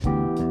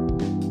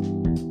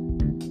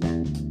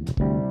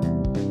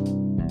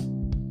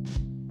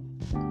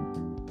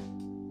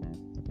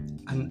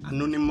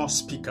anonymous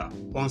speaker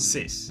once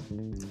says,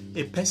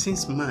 a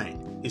person's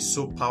mind is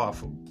so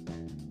powerful,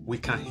 we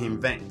can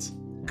invent,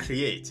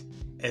 create,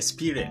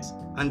 experience,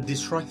 and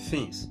destroy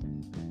things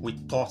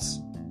with thoughts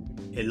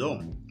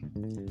alone.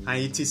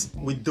 And it is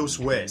with those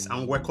words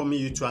I'm welcoming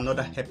you to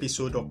another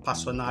episode of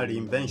Personal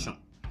Reinvention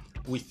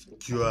with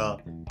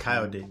Joel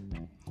Kayode.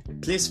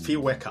 Please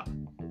feel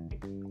welcome.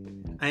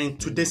 And in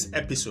today's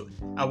episode,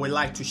 I would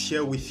like to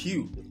share with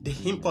you the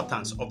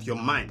importance of your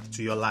mind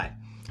to your life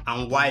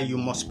and why you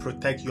must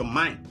protect your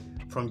mind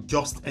from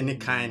just any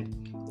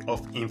kind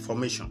of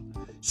information.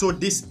 So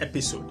this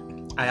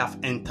episode I have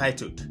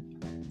entitled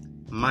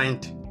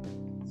Mind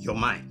Your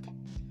Mind.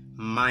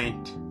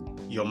 Mind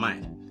Your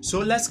Mind. So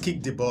let's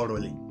kick the ball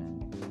rolling.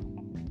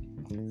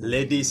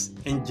 Ladies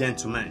and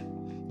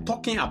gentlemen,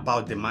 talking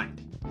about the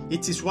mind,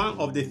 it is one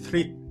of the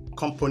three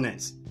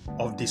components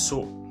of the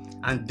soul,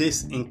 and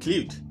these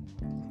include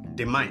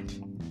the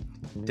mind,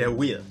 the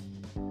will,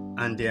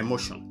 and the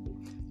emotion.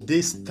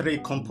 These three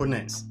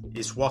components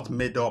is what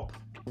made up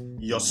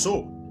your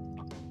soul.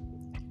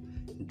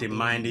 The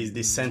mind is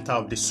the center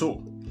of the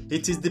soul.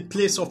 It is the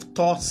place of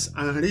thoughts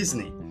and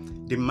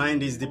reasoning. The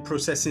mind is the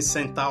processing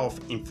center of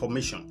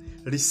information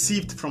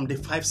received from the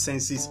five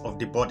senses of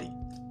the body,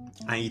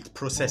 and it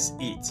processes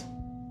it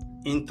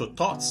into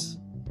thoughts.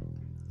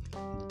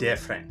 Dear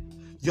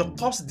friend, your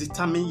thoughts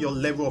determine your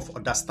level of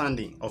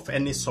understanding of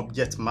any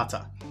subject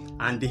matter,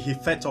 and the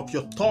effect of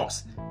your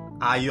thoughts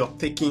are your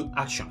taking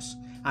actions.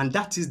 And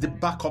that is the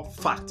backup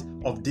fact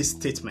of this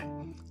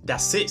statement that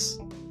says,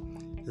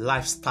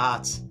 life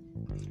starts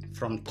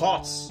from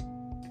thoughts.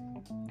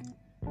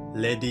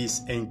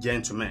 Ladies and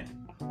gentlemen,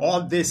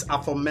 all this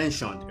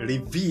aforementioned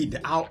revealed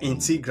how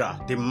integral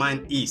the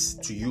mind is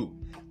to you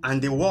and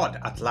the world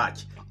at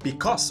large,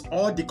 because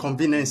all the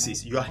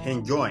conveniences you are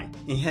enjoying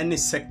in any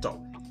sector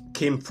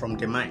came from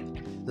the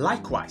mind.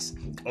 Likewise,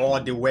 all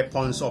the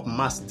weapons of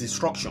mass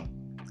destruction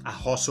are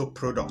also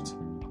product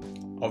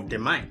of the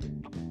mind.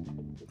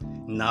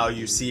 Now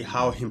you see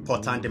how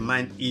important the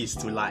mind is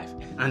to life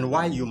and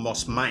why you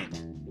must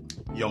mind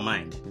your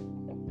mind.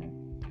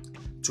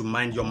 To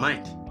mind your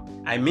mind,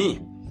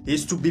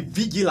 is to be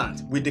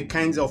vigilant with the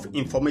kinds of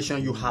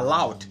information you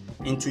allowed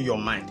into your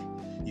mind.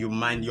 You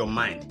mind your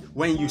mind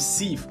when you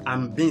sieve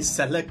and being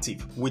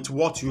selective with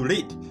what you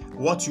read,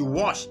 what you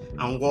watch,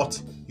 and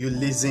what you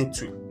listen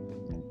to.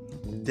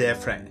 Dear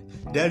friend,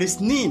 there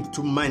is need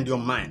to mind your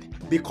mind,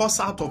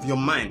 because out of your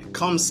mind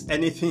comes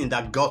anything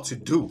that got to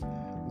do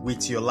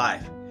with your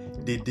life.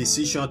 The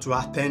decision to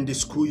attend the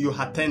school you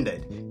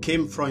attended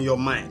came from your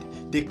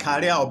mind. The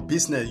career or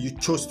business you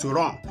chose to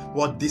run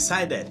was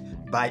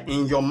decided by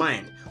in your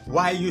mind.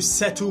 Why you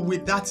settle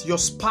with that your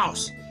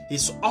spouse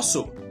is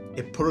also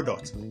a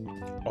product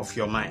of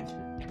your mind.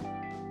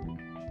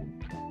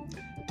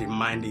 The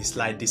mind is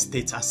like the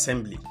state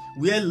assembly,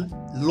 where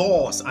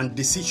laws and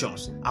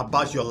decisions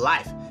about your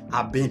life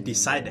are being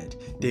decided.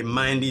 The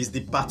mind is the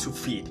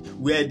battlefield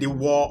where the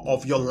war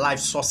of your life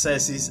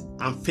successes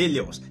and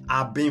failures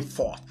are being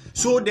fought.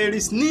 So there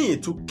is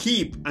need to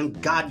keep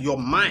and guard your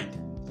mind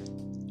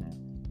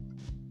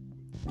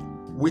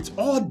with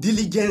all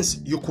diligence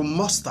you could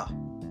muster.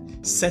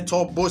 Set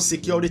up both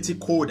security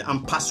code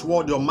and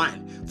password your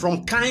mind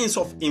from kinds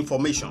of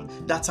information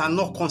that are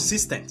not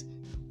consistent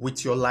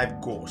with your life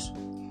goals.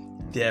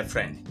 Dear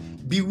friend,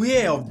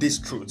 beware of this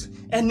truth.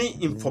 Any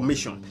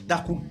information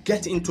that could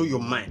get into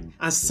your mind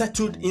and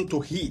settled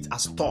into it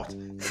as thought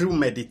through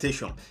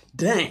meditation,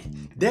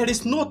 then there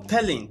is no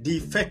telling the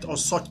effect of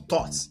such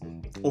thoughts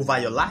over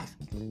your life,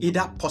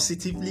 either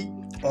positively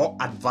or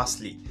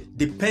adversely.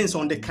 Depends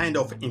on the kind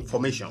of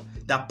information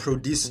that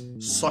produce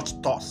such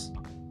thoughts.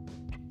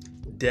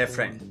 Dear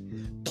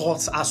friend,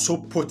 thoughts are so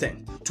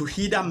potent to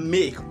either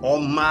make or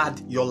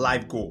mad your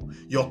life goal.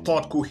 Your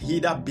thought could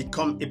either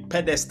become a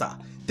pedestal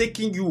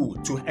taking you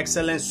to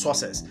excellent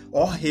sources,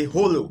 or a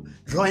hollow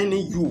drawing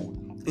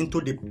you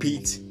into the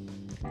pit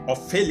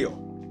of failure.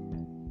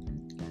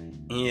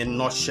 In a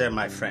nutshell,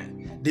 my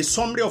friend, the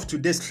summary of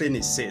today's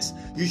training says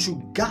you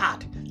should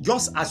guard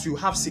just as you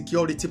have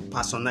security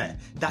personnel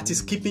that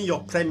is keeping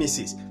your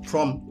premises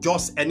from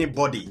just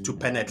anybody to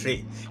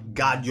penetrate.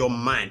 Guard your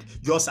mind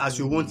just as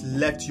you won't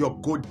let your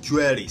gold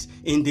jewelries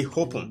in the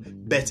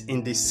open but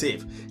in the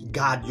safe.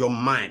 Guard your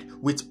mind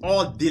with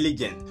all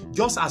diligence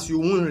just as you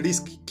won't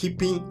risk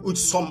keeping with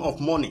sum of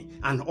money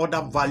and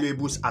other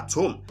valuables at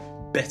home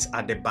but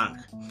at the bank.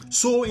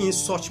 So in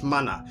such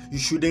manner, you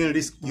shouldn't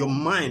risk your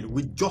mind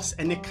with just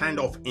any kind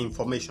of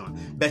information,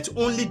 but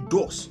only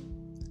those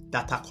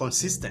that are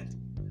consistent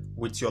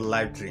with your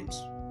life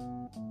dreams.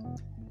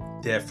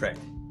 Dear friend,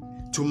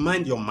 to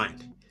mind your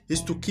mind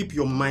is to keep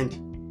your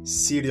mind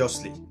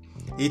seriously.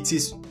 It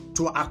is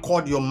to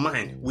accord your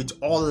mind with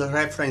all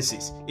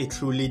references it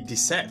truly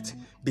deserves,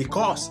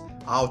 because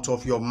out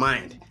of your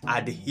mind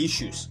are the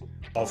issues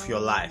of your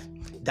life.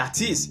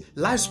 That is,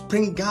 life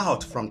spring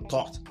out from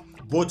thought.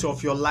 Both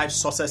of your life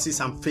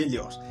successes and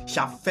failures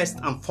shall first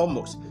and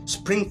foremost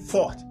spring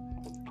forth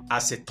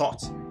as a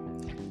thought.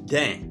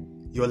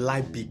 Then your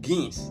life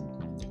begins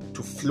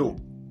to flow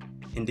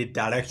in the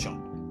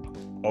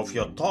direction of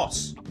your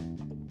thoughts.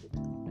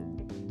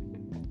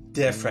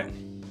 Dear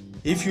friend,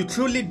 if you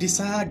truly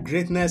desire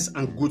greatness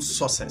and good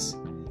success,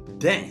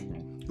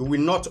 then you will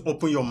not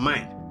open your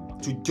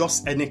mind to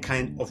just any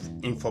kind of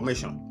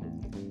information.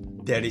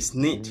 There is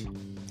need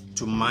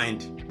to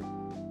mind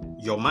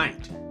your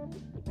mind.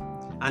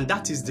 And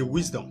that is the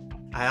wisdom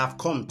I have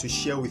come to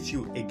share with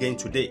you again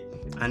today.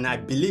 And I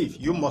believe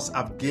you must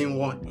have gained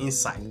one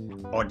insight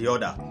or the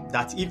other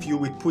that if you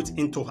will put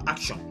into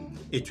action,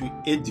 it will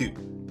aid you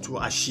to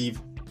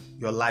achieve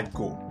your life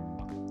goal.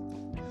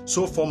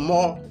 So for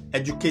more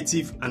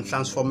educative and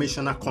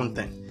transformational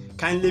content,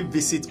 kindly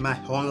visit my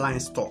online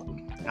store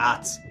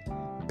at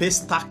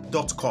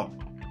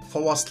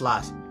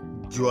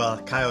paystack.com/Joel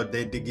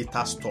Kayode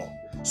Digital Store.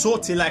 So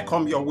till I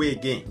come your way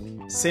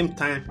again, same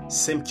time,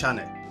 same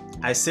channel,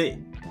 I say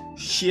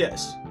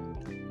cheers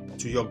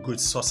to your good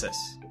success.